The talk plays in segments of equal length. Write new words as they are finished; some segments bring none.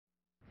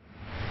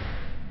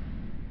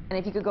And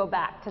if you could go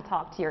back to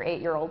talk to your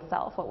 8-year-old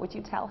self, what would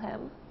you tell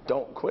him?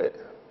 Don't quit.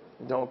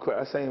 Don't quit.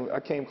 I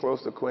came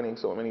close to quitting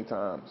so many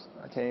times.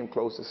 I came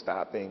close to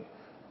stopping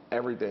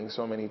everything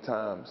so many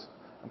times.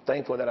 I'm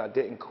thankful that I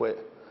didn't quit,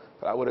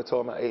 but I would have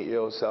told my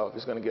 8-year-old self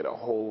it's going to get a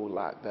whole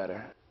lot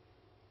better.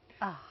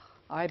 All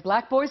right,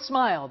 Black Boy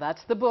Smile,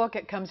 that's the book.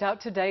 It comes out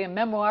today, a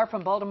memoir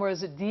from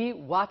Baltimore's D.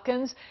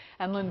 Watkins.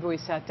 And Linh Bui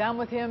sat down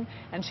with him,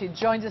 and she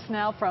joins us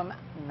now from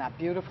that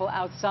beautiful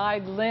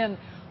outside. Lynn,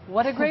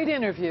 what a great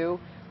interview.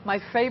 My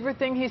favorite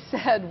thing he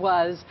said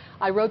was,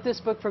 I wrote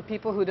this book for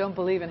people who don't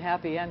believe in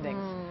happy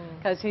endings,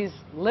 because he's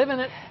living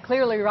it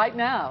clearly right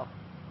now.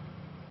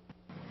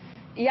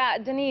 Yeah,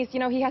 Denise, you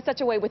know, he has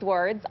such a way with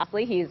words.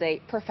 Obviously, he's a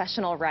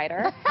professional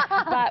writer.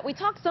 But we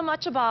talk so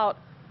much about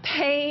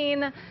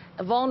pain,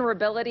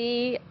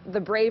 vulnerability, the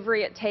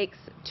bravery it takes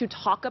to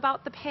talk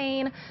about the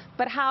pain,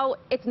 but how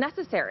it's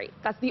necessary.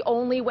 That's the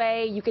only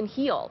way you can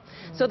heal.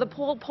 So the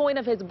whole point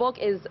of his book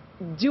is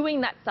doing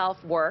that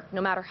self-work,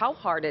 no matter how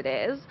hard it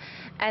is,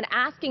 and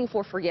asking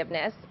for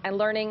forgiveness and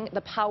learning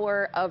the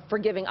power of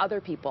forgiving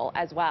other people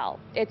as well.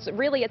 It's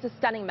a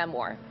stunning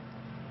memoir.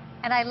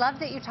 And I love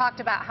that you talked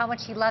about how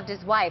much he loved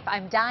his wife.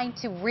 I'm dying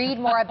to read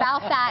more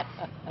about that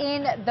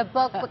in the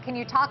book, but can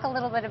you talk a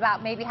little bit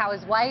about maybe how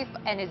his wife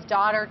and his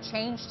daughter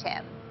changed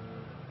him?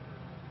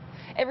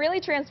 It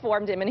really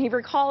transformed him, and he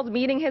recalled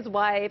meeting his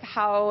wife,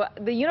 how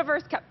the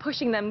universe kept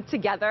pushing them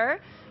together.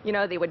 You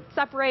know, they would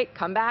separate,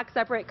 come back,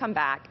 separate, come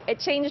back. It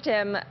changed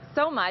him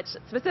so much,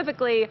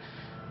 specifically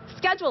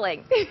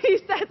scheduling. He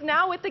says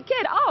now with the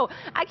kid, oh,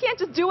 I can't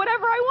just do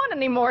whatever I want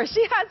anymore.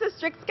 She has a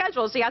strict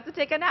schedule. She has to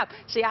take a nap.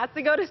 She has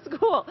to go to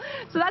school.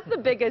 So that's the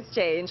biggest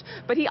change.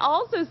 But he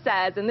also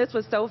says, and this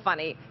was so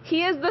funny,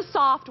 he is the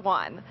soft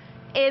one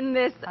in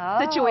this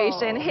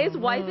situation. His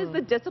wife is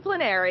the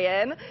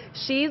disciplinarian.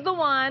 She's the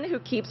one who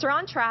keeps her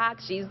on track.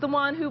 She's the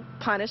one who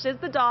punishes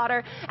the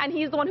daughter. And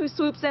he's the one who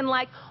swoops in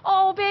like,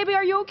 oh, baby,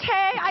 are you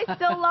okay? I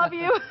still love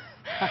you.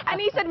 And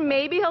he said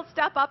maybe he'll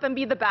step up and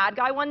be the bad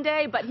guy one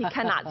day, but he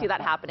cannot see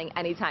that happening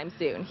anytime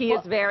soon. He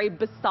is very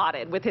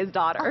besotted with his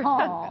daughter.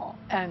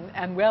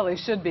 And well, he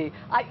should be.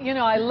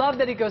 I love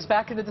that he goes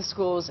back into the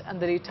schools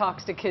and that he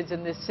talks to kids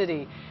in this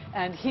city.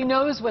 And he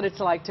knows what it's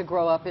like to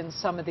grow up in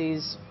some of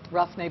these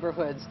rough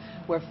neighborhoods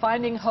where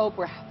finding hope,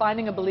 where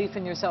finding a belief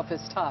in yourself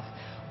is tough.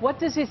 What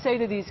does he say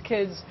to these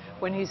kids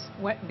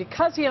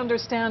because he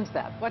understands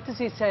that? What does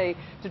he say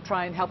to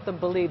try and help them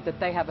believe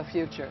that they have a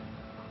future?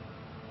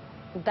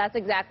 That's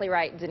exactly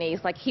right,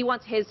 Denise. Like, he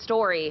wants his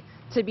story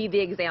to be the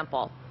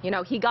example. You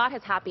know, he got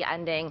his happy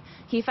ending.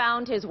 He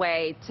found his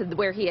way to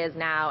where he is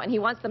now, and he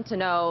wants them to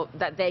know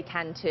that they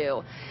can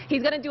too.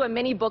 He's going to do a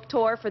mini book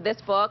tour for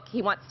this book.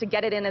 He wants to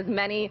get it in as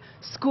many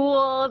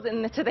schools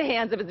and to the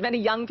hands of as many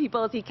young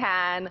people as he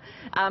can.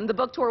 The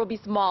book tour will be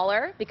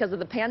smaller because of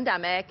the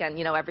pandemic and,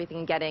 you know,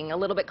 everything getting a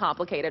little bit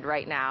complicated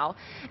right now.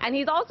 And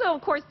he's also,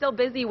 of course, still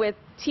busy with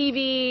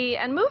TV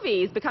and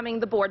movies, becoming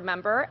the board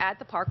member at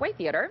the Parkway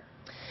Theater.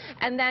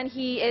 And then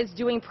he is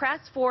doing press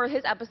for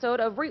his episode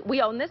of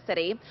We Own This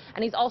City,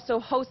 and he's also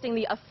hosting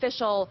the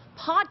official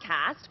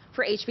podcast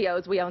for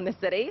HBO's We Own This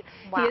City.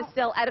 Wow. He is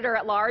still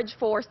editor-at-large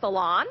for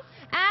Salon,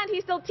 and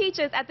he still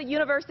teaches at the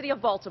University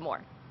of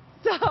Baltimore.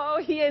 So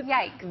he is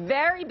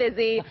very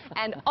busy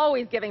and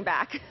always giving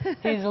back.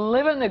 He's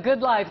living the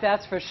good life,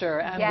 that's for sure,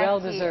 and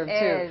well-deserved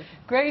too.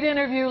 Great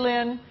interview,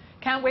 Lynn.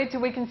 Can't wait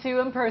till we can see you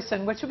in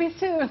person, which will be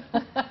soon.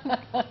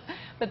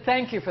 But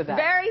thank you for that.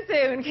 Very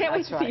soon. Can't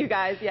wait to see you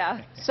guys,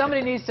 yeah.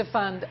 Somebody needs to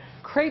fund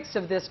crates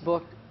of this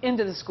book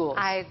into the schools.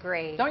 I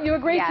agree. Don't you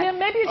agree, Tim?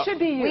 Maybe it should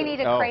be you. We need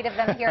a crate of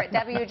them here at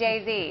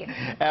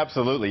WJZ.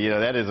 Absolutely. You know,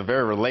 that is a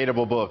very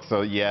relatable book.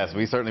 So, yes,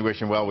 we certainly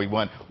wish him well. We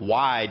want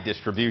wide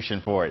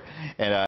distribution for it. And